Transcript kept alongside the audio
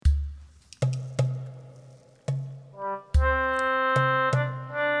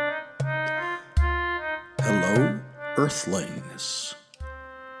Earthlings.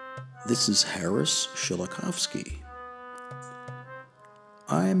 This is Harris Shilakovsky.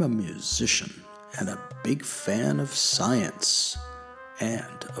 I'm a musician and a big fan of science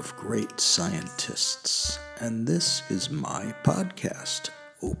and of great scientists, and this is my podcast,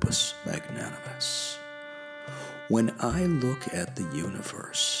 Opus Magnanimus. When I look at the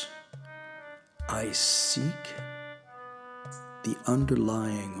universe, I seek the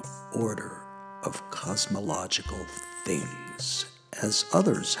underlying order of cosmological things, as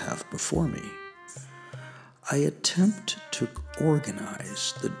others have before me. I attempt to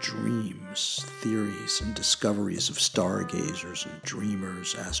organize the dreams, theories, and discoveries of stargazers and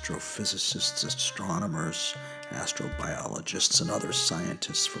dreamers, astrophysicists, astronomers, astrobiologists, and other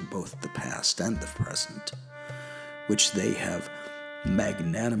scientists from both the past and the present, which they have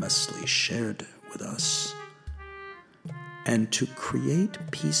magnanimously shared with us, and to create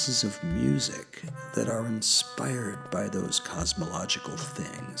pieces of music that are inspired by those cosmological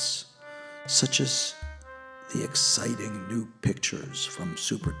things, such as the exciting new pictures from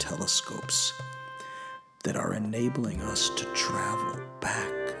super telescopes that are enabling us to travel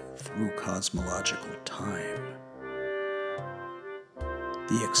back through cosmological time.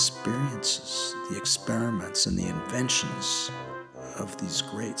 The experiences, the experiments, and the inventions of these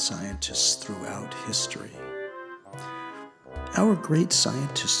great scientists throughout history. Our great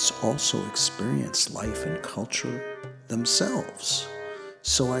scientists also experience life and culture themselves,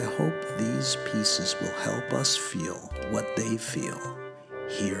 so I hope these pieces will help us feel what they feel,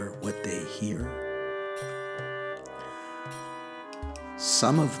 hear what they hear.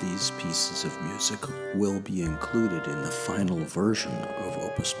 Some of these pieces of music will be included in the final version of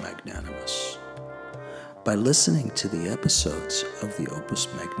Opus Magnanimus. By listening to the episodes of the Opus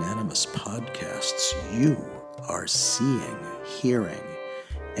Magnanimus podcasts, you are seeing, hearing,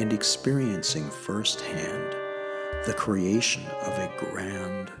 and experiencing firsthand the creation of a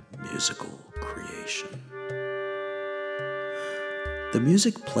grand musical creation. The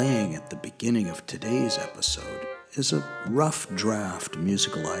music playing at the beginning of today's episode is a rough draft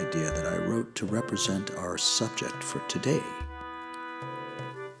musical idea that I wrote to represent our subject for today: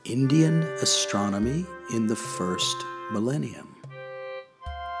 Indian astronomy in the first millennium.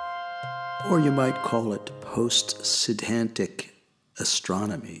 Or you might call it post-Siddhantic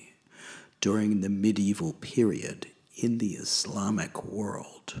astronomy during the medieval period in the Islamic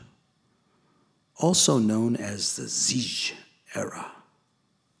world, also known as the Zij era.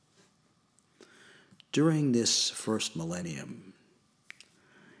 During this first millennium,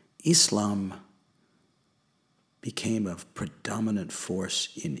 Islam became a predominant force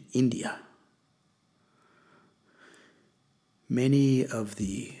in India. Many of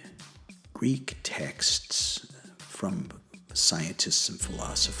the Greek texts from scientists and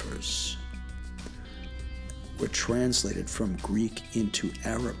philosophers were translated from Greek into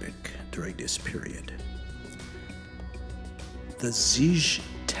Arabic during this period. The Zij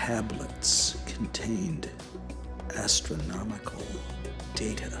tablets contained astronomical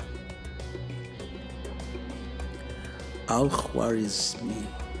data. Al-Khwarizmi,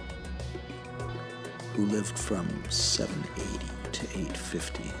 who lived from 780 to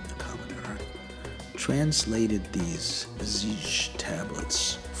 850 in the Common Era, translated these Zij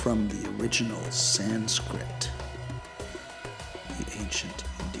tablets from the original Sanskrit, the ancient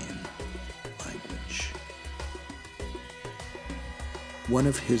Indian language. One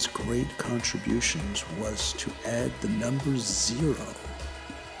of his great contributions was to add the number 0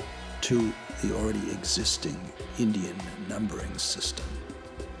 to the already existing Indian numbering system.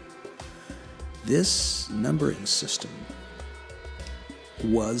 This numbering system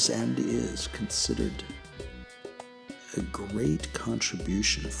was and is considered a great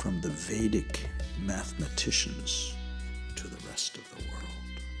contribution from the Vedic mathematicians to the rest of the world.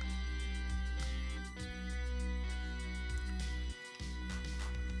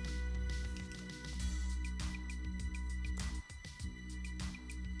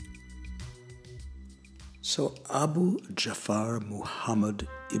 So Abu Jafar Muhammad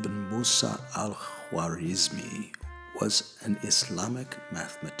ibn Musa al-Khwarizmi was an Islamic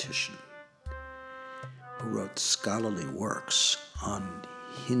mathematician who wrote scholarly works on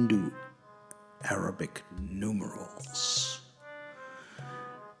Hindu Arabic numerals.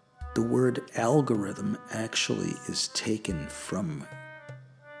 The word algorithm actually is taken from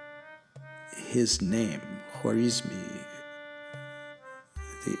his name, Khwarizmi,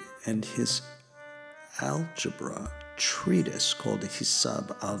 and his algebra treatise called the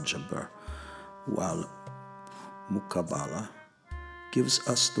Hisab al-Jabr wal Muqabala gives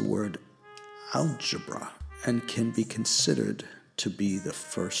us the word algebra and can be considered to be the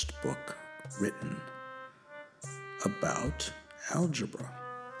first book written about algebra.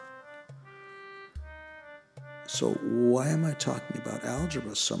 So why am I talking about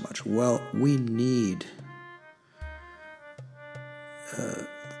algebra so much? Well, we need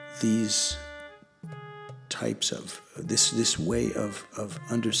these types of, this way of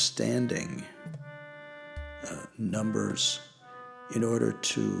understanding numbers in order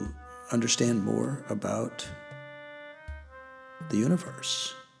to understand more about the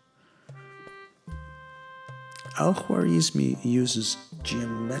universe. Al-Khwarizmi uses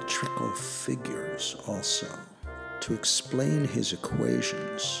geometrical figures also to explain his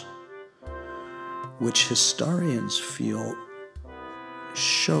equations, which historians feel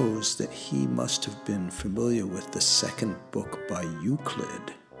shows that he must have been familiar with the second book by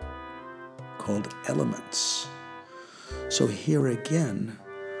Euclid called Elements. So here again,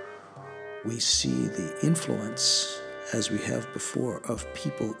 we see the influence, as we have before, of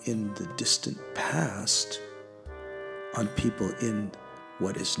people in the distant past on people in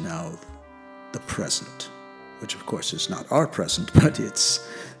what is now the present, which of course is not our present, but it's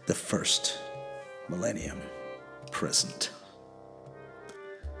the first millennium present.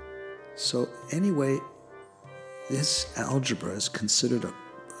 So anyway, this algebra is considered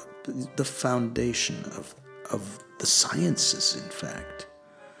the foundation of the sciences, in fact.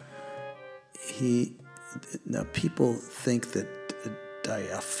 Now people think that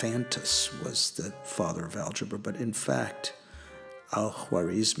Diophantus was the father of algebra, but in fact,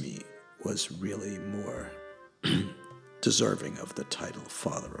 Al-Khwarizmi was really more deserving of the title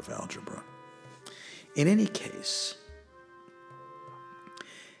father of algebra. In any case,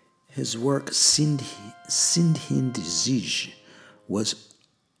 his work Sindhi was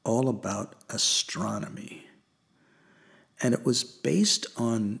all about astronomy, and it was based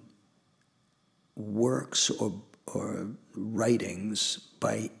on works or writings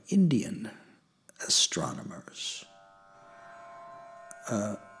by Indian astronomers.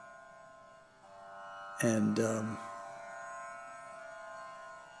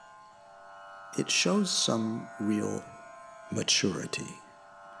 It shows some real maturity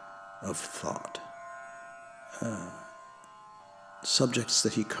of thought. Subjects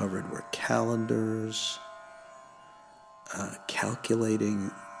that he covered were calendars,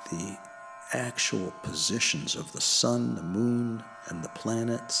 calculating the actual positions of the sun, the moon, and the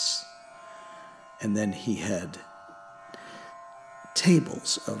planets. And then he had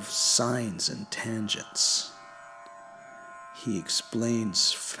tables of sines and tangents. He explained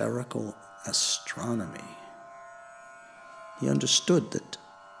spherical astronomy. He understood that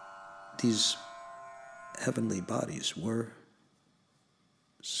these heavenly bodies were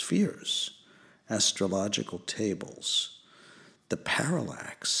spheres, astrological tables. The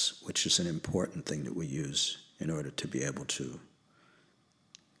parallax, which is an important thing that we use in order to be able to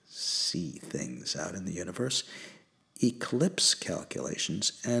see things out in the universe, eclipse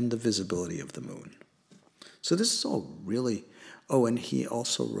calculations, and the visibility of the moon. So this is all really... Oh, and he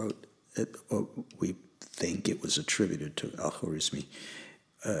also wrote, we think it was attributed to Al-Khwarizmi,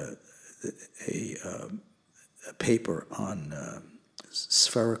 a paper on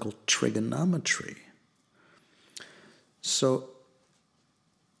spherical trigonometry. So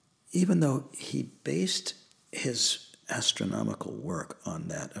even though he based his astronomical work on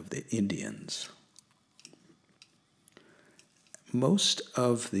that of the Indians, most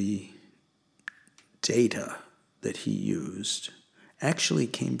of the data that he used actually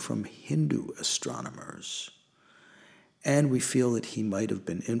came from Hindu astronomers, and we feel that he might have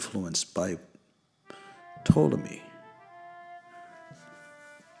been influenced by Ptolemy.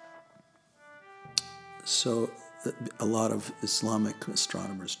 So a lot of Islamic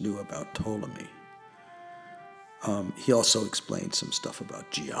astronomers knew about Ptolemy. He also explained some stuff about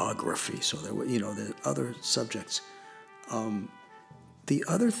geography, so there were, the other subjects. The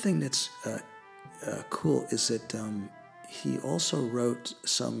other thing that's cool is that he also wrote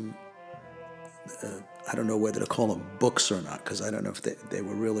some, I don't know whether to call them books or not, because I don't know if they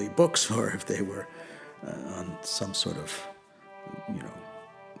were really books or if they were on some sort of,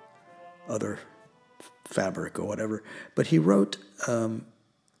 other fabric or whatever. But he wrote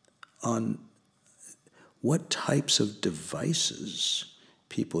on what types of devices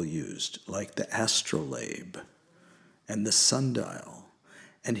people used, like the astrolabe and the sundial.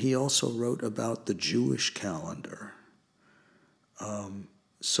 And he also wrote about the Jewish calendar.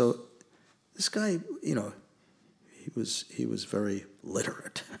 So this guy, he was very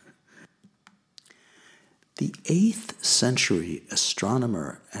literate. The 8th century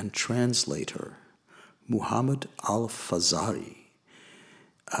astronomer and translator Muhammad al-Fazari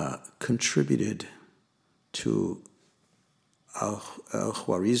contributed to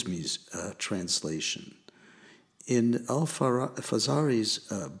al-Khwarizmi's translation In Al-Fazari's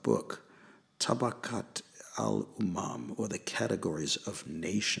book, Tabakat al-Umam, or the Categories of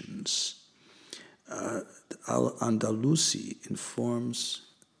Nations, Al-Andalusi informs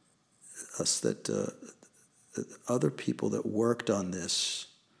us that other people that worked on this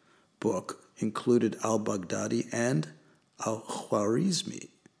book included al-Baghdadi and al-Khwarizmi.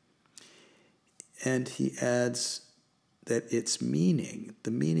 And he adds that its meaning,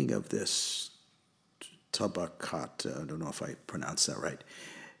 the meaning of this tabakat, I don't know if I pronounced that right,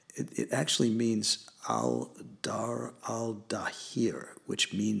 it actually means al-dar al-dahir,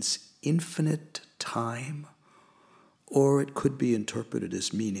 which means infinite time, or it could be interpreted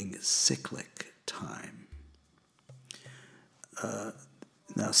as meaning cyclic time.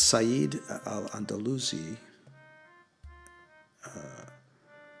 Now, Sayyid al-Andalusi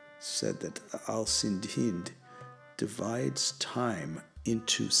said that al-Sindhind divides time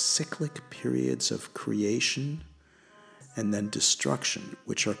into cyclic periods of creation and then destruction,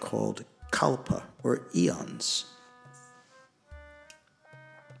 which are called kalpa, or eons.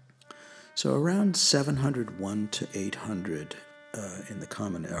 So around 701 to 800 in the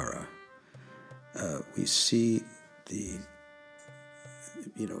Common Era, we see the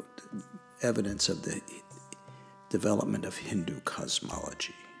evidence of the development of Hindu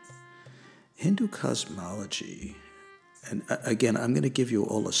cosmology. Hindu cosmology, and again, I'm going to give you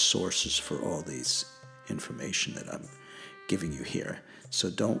all the sources for all these information that I'm giving you here. So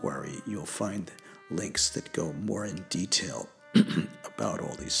don't worry, you'll find links that go more in detail about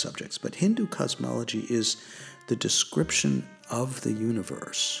all these subjects. But Hindu cosmology is the description of the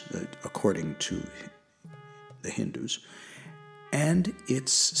universe, according to the Hindus, and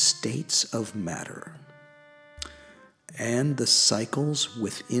its states of matter, and the cycles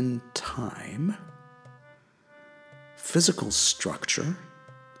within time, physical structure,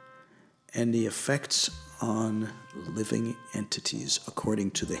 and the effects on living entities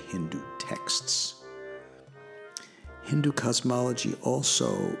according to the Hindu texts. Hindu cosmology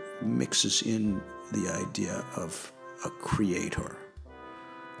also mixes in the idea of a creator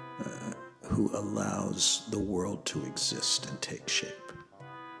who allows the world to exist and take shape.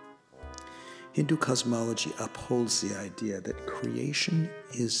 Hindu cosmology upholds the idea that creation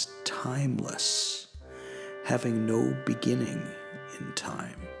is timeless, having no beginning in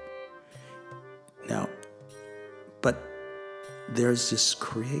time. Now, but there's this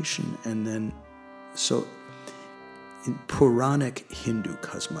creation, and then, so in Puranic Hindu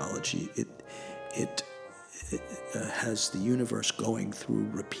cosmology, it has the universe going through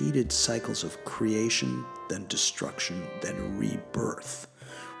repeated cycles of creation, then destruction, then rebirth,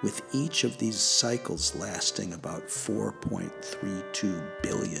 with each of these cycles lasting about 4.32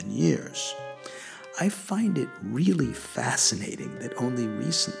 billion years. I find it really fascinating that only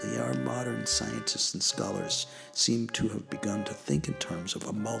recently our modern scientists and scholars seem to have begun to think in terms of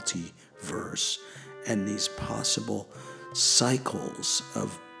a multiverse and these possible cycles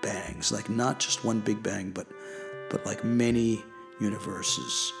of bangs, like not just one big bang, but like many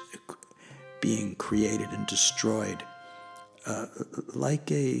universes being created and destroyed,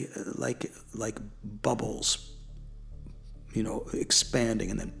 like bubbles,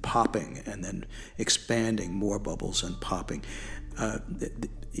 expanding and then popping, and then expanding, more bubbles and popping.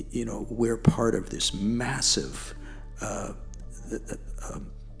 We're part of this massive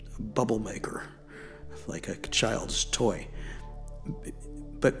bubble maker, like a child's toy.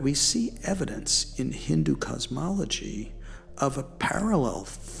 But we see evidence in Hindu cosmology of a parallel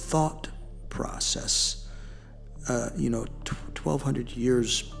thought process, 1,200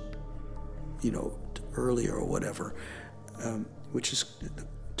 years, earlier or whatever, which is,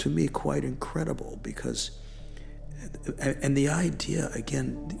 to me, quite incredible because, and the idea,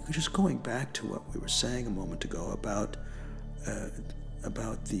 again, just going back to what we were saying a moment ago about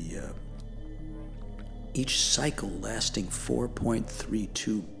the each cycle lasting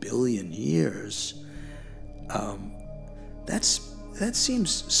 4.32 billion years, that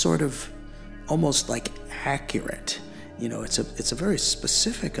seems sort of almost like accurate. It's a very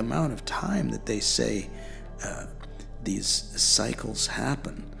specific amount of time that they say these cycles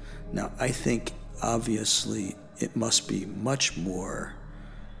happen. Now, I think obviously it must be much more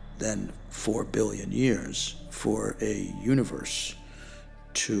than 4 billion years for a universe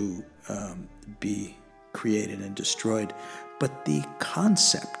to be created and destroyed. But the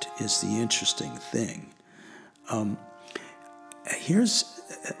concept is the interesting thing. Here's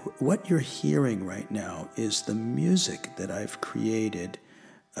what you're hearing right now is the music that I've created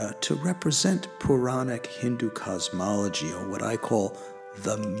to represent Puranic Hindu cosmology, or what I call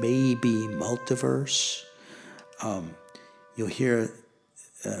the maybe multiverse. You'll hear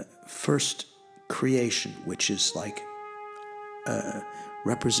first creation, which is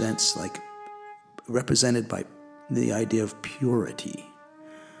represented by the idea of purity.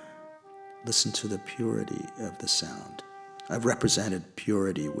 Listen to the purity of the sound. I've represented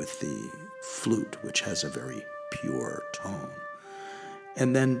purity with the flute, which has a very pure tone.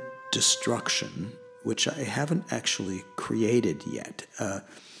 And then destruction, which I haven't actually created yet.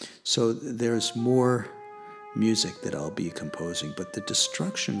 So there's more music that I'll be composing, but the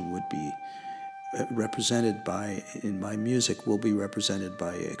destruction would be represented by, in my music, will be represented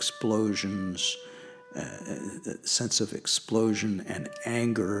by explosions, a sense of explosion and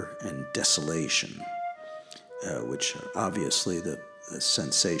anger and desolation, which are obviously the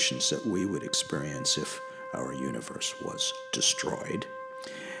sensations that we would experience if our universe was destroyed.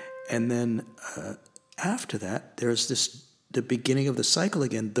 And then after that, there's the beginning of the cycle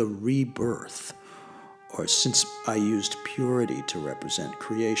again, the rebirth. Or since I used purity to represent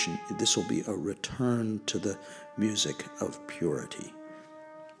creation, this will be a return to the music of purity.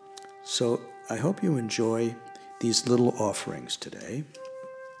 So I hope you enjoy these little offerings today.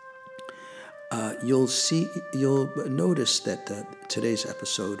 You'll notice that today's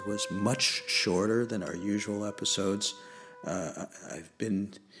episode was much shorter than our usual episodes. I've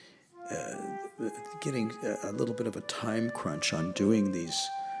been getting a little bit of a time crunch on doing these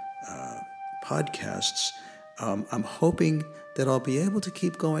podcasts. I'm hoping that I'll be able to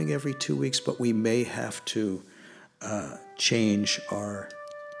keep going every 2 weeks, but we may have to change our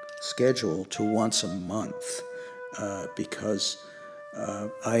schedule to once a month because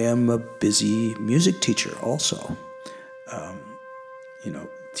I am a busy music teacher also,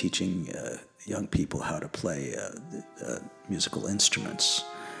 teaching young people how to play musical instruments.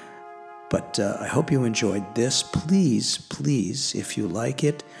 But I hope you enjoyed this. Please, if you like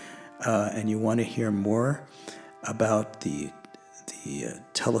it and you want to hear more about the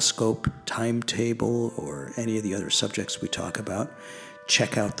telescope timetable or any of the other subjects we talk about,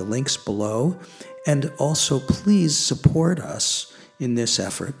 check out the links below. And also, please support us in this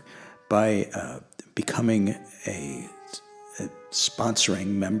effort by becoming a sponsoring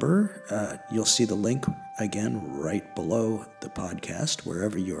member. You'll see the link again right below the podcast,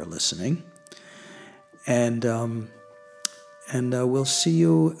 wherever you are listening. And we'll see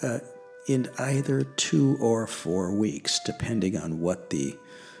you in either 2 or 4 weeks, depending on what the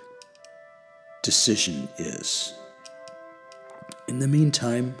decision is. In the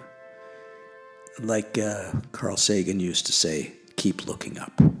meantime, like Carl Sagan used to say, keep looking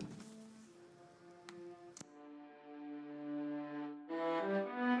up.